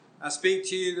I speak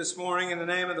to you this morning in the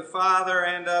name of the Father,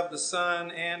 and of the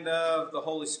Son, and of the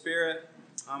Holy Spirit.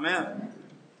 Amen.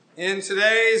 In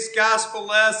today's gospel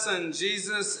lesson,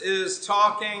 Jesus is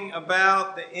talking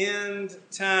about the end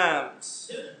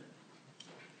times.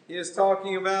 He is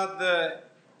talking about the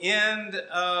end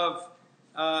of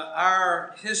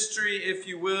our history, if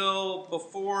you will,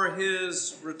 before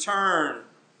His return.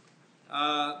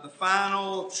 The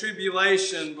final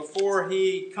tribulation before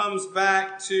He comes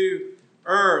back to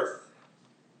earth.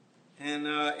 And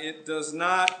it does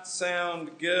not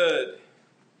sound good.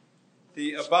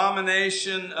 The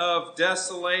abomination of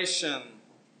desolation,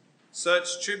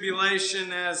 such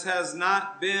tribulation as has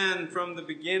not been from the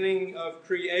beginning of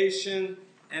creation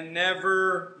and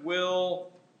never will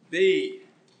be.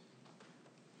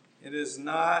 It is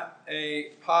not a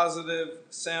positive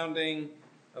sounding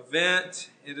event.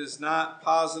 It is not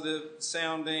positive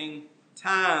sounding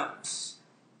times.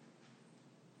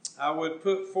 I would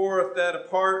put forth that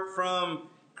apart from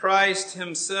Christ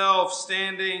Himself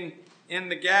standing in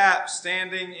the gap,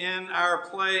 standing in our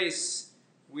place,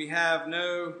 we have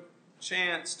no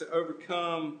chance to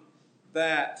overcome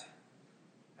that.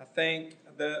 I think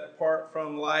that apart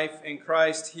from life in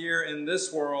Christ here in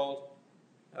this world,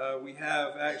 we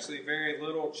have actually very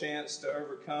little chance to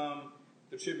overcome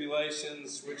the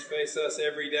tribulations which face us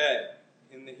every day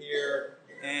in the here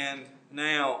and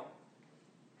now.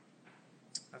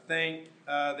 I think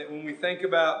that when we think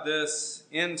about this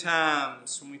end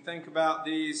times, when we think about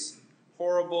these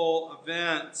horrible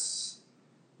events,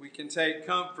 we can take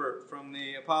comfort from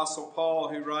the Apostle Paul,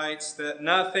 who writes that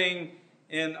nothing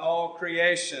in all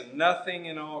creation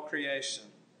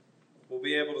will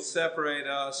be able to separate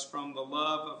us from the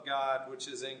love of God which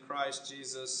is in Christ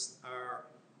Jesus our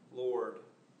Lord.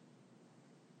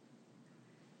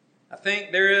 I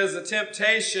think there is a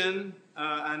temptation,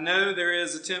 I know there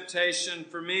is a temptation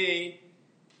for me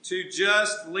to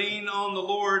just lean on the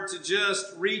Lord, to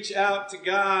just reach out to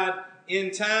God in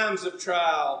times of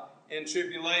trial and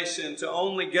tribulation, to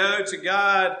only go to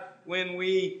God when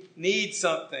we need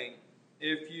something,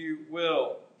 if you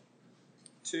will,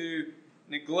 to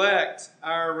neglect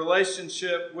our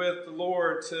relationship with the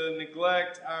Lord, to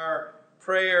neglect our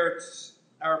prayer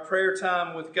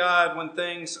time with God when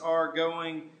things are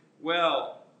going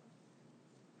well.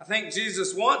 I think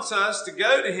Jesus wants us to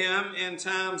go to Him in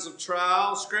times of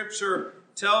trial. Scripture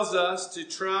tells us to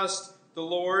trust the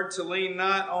Lord, to lean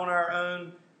not on our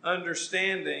own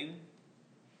understanding.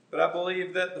 But I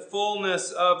believe that the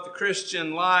fullness of the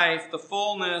Christian life, the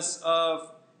fullness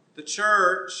of the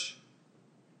church,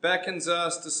 beckons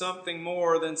us to something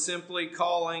more than simply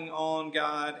calling on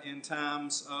God in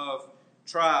times of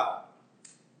trial,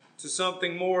 to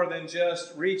something more than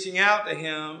just reaching out to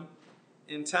Him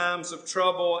in times of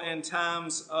trouble and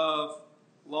times of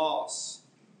loss.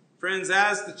 Friends,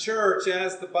 as the church,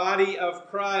 as the body of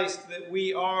Christ that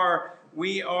we are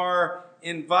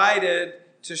invited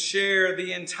to share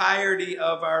the entirety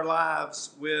of our lives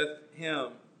with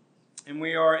Him. And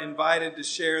we are invited to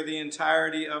share the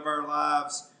entirety of our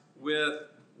lives with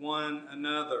one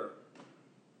another.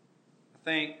 I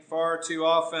think far too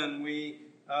often we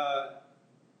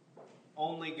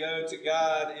only go to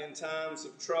God in times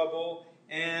of trouble,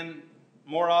 and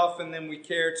more often than we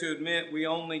care to admit, we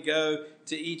only go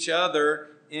to each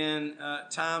other in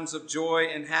times of joy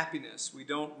and happiness. We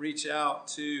don't reach out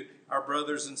to our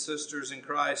brothers and sisters in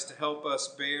Christ to help us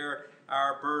bear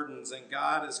our burdens, and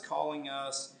God is calling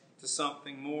us to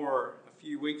something more. A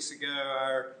few weeks ago,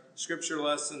 our scripture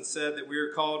lesson said that we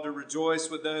are called to rejoice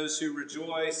with those who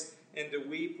rejoice and to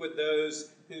weep with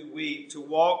those who weep, to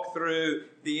walk through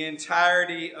the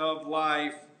entirety of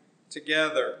life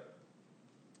together.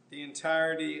 The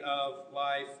entirety of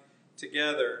life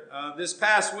together. This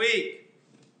past week,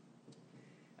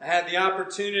 I had the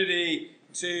opportunity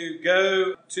to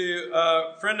go to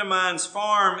a friend of mine's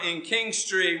farm in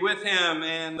Kingstree with him,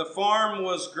 and the farm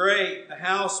was great. The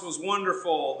house was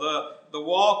wonderful. The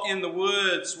walk in the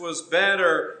woods was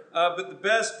better. But the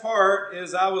best part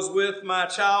is I was with my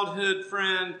childhood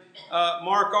friend,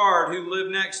 Mark Ard, who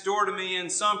lived next door to me in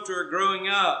Sumter growing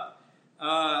up.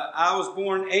 I was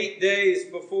born 8 days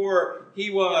before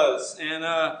he was, and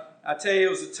I tell you, it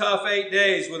was a tough 8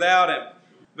 days without him.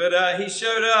 But he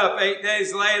showed up 8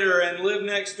 days later and lived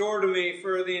next door to me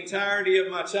for the entirety of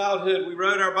my childhood. We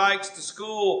rode our bikes to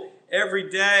school every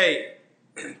day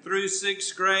through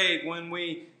 6th grade when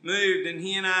we moved, and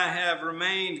he and I have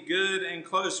remained good and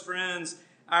close friends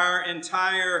our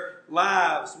entire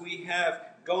lives. We have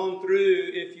gone through,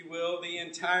 if you will, the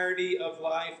entirety of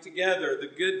life together.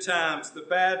 The good times, the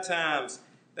bad times,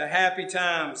 the happy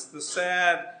times, the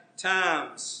sad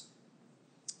times.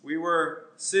 We were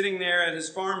sitting there at his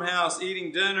farmhouse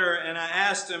eating dinner, and I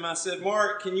asked him, I said,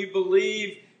 "Mark, can you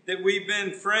believe that we've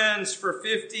been friends for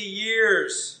 50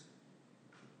 years?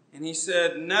 And he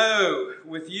said, "No,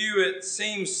 with you it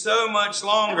seems so much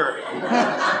longer."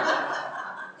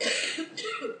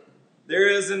 There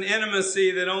is an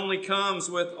intimacy that only comes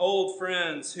with old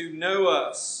friends who know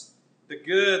us, the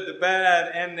good, the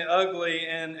bad, and the ugly,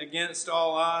 and against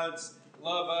all odds,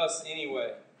 love us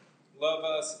anyway. Love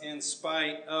us in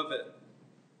spite of it.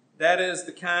 That is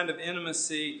the kind of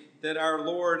intimacy that our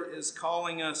Lord is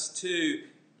calling us to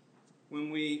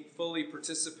when we fully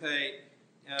participate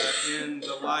in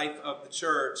the life of the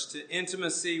church, to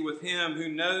intimacy with Him who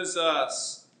knows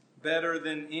us better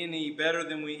than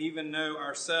we even know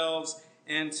ourselves,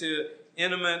 and to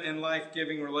intimate and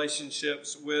life-giving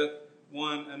relationships with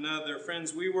one another.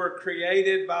 Friends, we were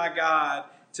created by God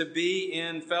to be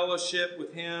in fellowship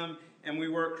with Him, and we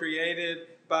were created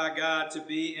by God to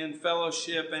be in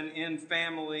fellowship and in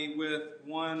family with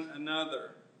one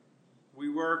another. We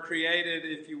were created,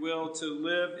 if you will, to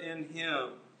live in Him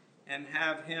and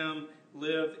have Him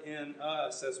live in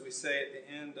us, as we say at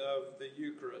the end of the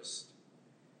Eucharist.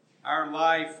 Our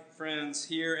life, friends,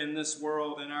 here in this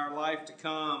world and our life to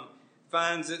come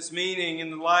finds its meaning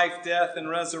in the life, death, and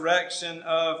resurrection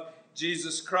of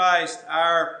Jesus Christ.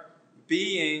 Our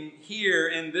being here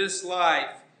in this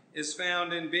life is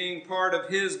found in being part of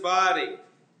His body.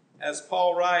 As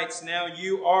Paul writes, "Now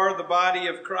you are the body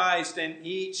of Christ, and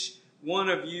each one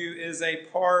of you is a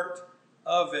part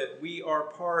of it." We are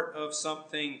part of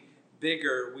something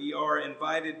bigger. We are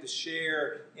invited to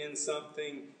share in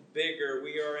something bigger.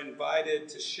 We are invited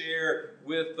to share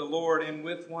with the Lord and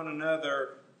with one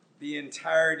another the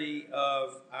entirety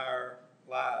of our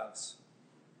lives.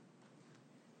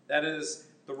 That is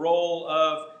the role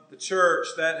of the church.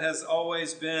 That has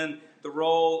always been the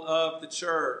role of the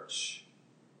church.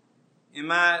 In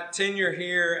my tenure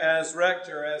here as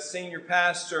rector, as senior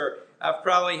pastor, I've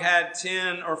probably had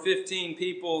 10 or 15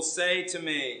 people say to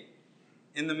me,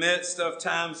 in the midst of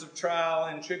times of trial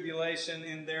and tribulation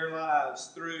in their lives,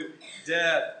 through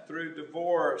death, through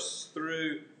divorce,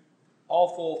 through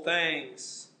awful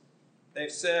things,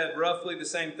 they've said roughly the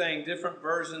same thing, different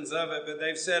versions of it, but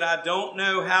they've said, "I don't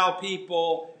know how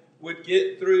people would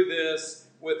get through this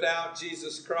without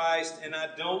Jesus Christ, and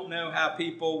I don't know how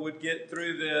people would get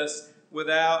through this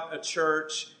without a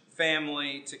church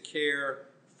family to care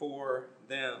for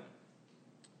them."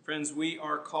 Friends, we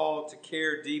are called to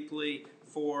care deeply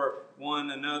for one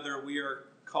another. We are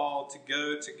called to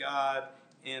go to God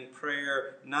in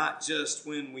prayer, not just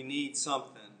when we need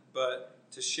something, but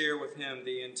to share with Him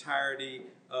the entirety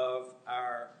of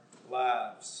our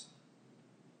lives.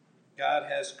 God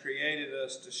has created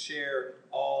us to share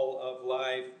all of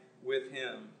life with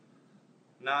Him,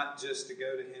 not just to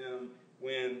go to Him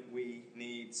when we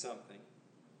need something.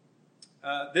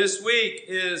 This week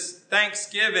is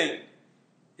Thanksgiving.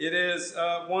 It is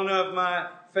one of my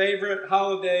favorite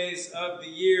holidays of the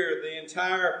year. The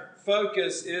entire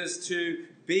focus is to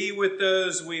be with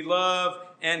those we love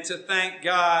and to thank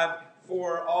God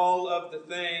for all of the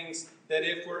things that,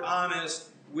 if we're honest,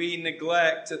 we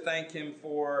neglect to thank Him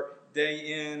for day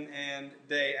in and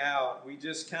day out. We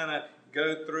just kind of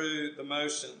go through the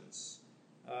motions.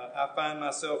 I find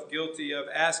myself guilty of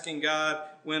asking God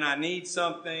when I need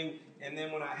something, and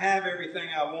then when I have everything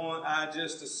I want, I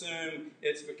just assume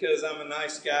it's because I'm a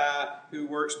nice guy who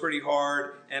works pretty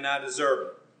hard and I deserve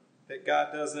it. That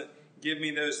God doesn't give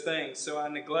me those things, so I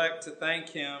neglect to thank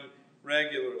Him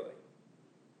regularly.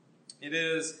 It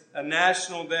is a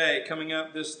national day coming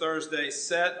up this Thursday,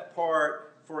 set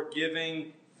apart for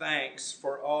giving thanks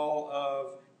for all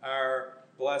of our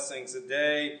blessings. A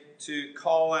day to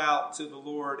call out to the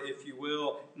Lord, if you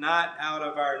will, not out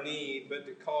of our need, but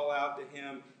to call out to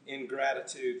Him in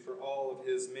gratitude for all of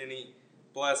His many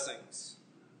blessings.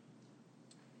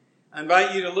 I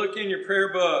invite you to look in your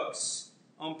prayer books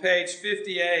on page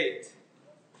 58.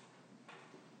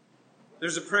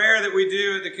 There's a prayer that we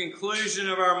do at the conclusion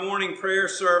of our morning prayer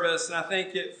service, and I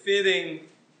think it fitting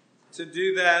to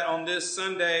do that on this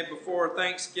Sunday before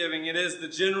Thanksgiving. It is the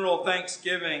general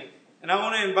Thanksgiving. And I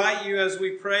want to invite you, as we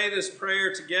pray this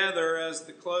prayer together as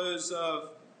the close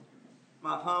of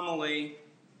my homily,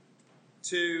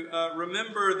 to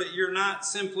remember that you're not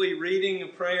simply reading a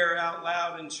prayer out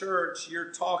loud in church.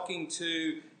 You're talking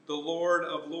to the Lord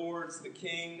of Lords, the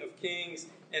King of Kings.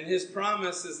 And His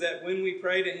promise is that when we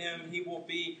pray to Him, He will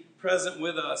be present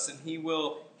with us and He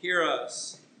will hear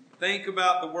us. Think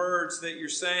about the words that you're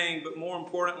saying, but more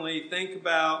importantly, think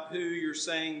about who you're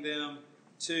saying them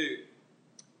to.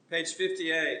 Page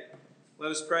 58.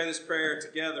 Let us pray this prayer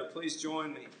together. Please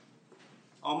join me.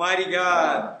 Almighty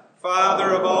God,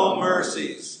 Father of all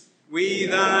mercies, we,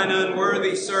 thine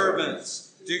unworthy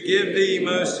servants, do give thee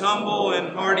most humble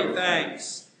and hearty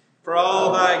thanks for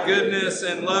all thy goodness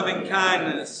and loving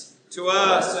kindness to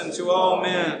us and to all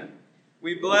men.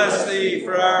 We bless thee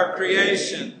for our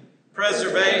creation,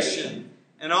 preservation,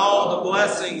 and all the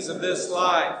blessings of this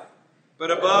life,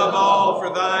 but above all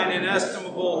for thine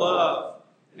inestimable love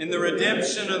in the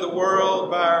redemption of the world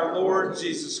by our Lord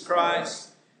Jesus Christ,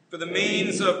 for the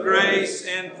means of grace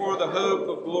and for the hope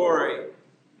of glory.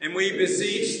 And we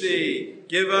beseech thee,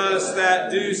 give us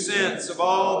that due sense of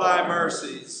all thy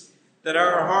mercies, that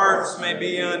our hearts may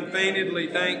be unfeignedly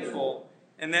thankful,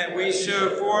 and that we show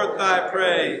forth thy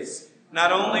praise,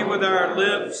 not only with our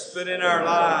lips, but in our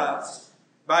lives,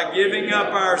 by giving up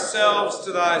ourselves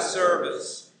to thy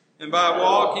service, and by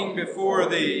walking before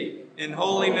thee in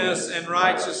holiness and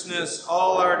righteousness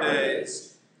all our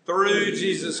days, through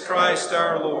Jesus Christ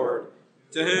our Lord,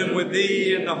 to whom with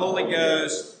thee and the Holy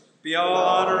Ghost be all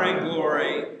honor and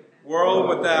glory, world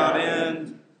without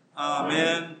end.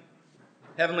 Amen.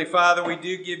 Heavenly Father, we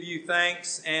do give you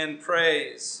thanks and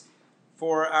praise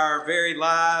for our very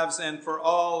lives and for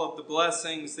all of the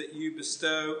blessings that you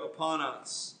bestow upon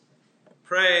us.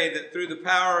 Pray that through the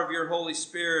power of your Holy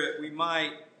Spirit we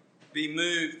might be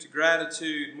moved to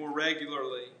gratitude more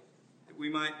regularly, that we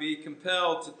might be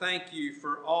compelled to thank you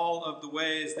for all of the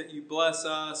ways that you bless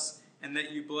us and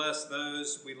that you bless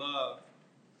those we love.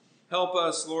 Help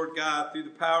us, Lord God, through the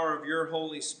power of your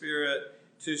Holy Spirit,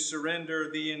 to surrender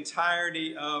the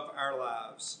entirety of our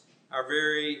lives, our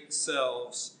very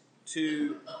selves,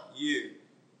 to you.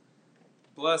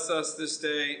 Bless us this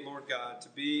day, Lord God, to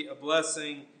be a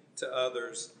blessing to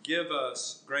others. Give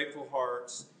us grateful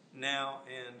hearts now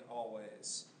and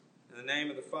always. In the name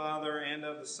of the Father, and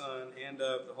of the Son, and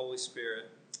of the Holy Spirit.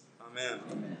 Amen.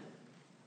 Amen.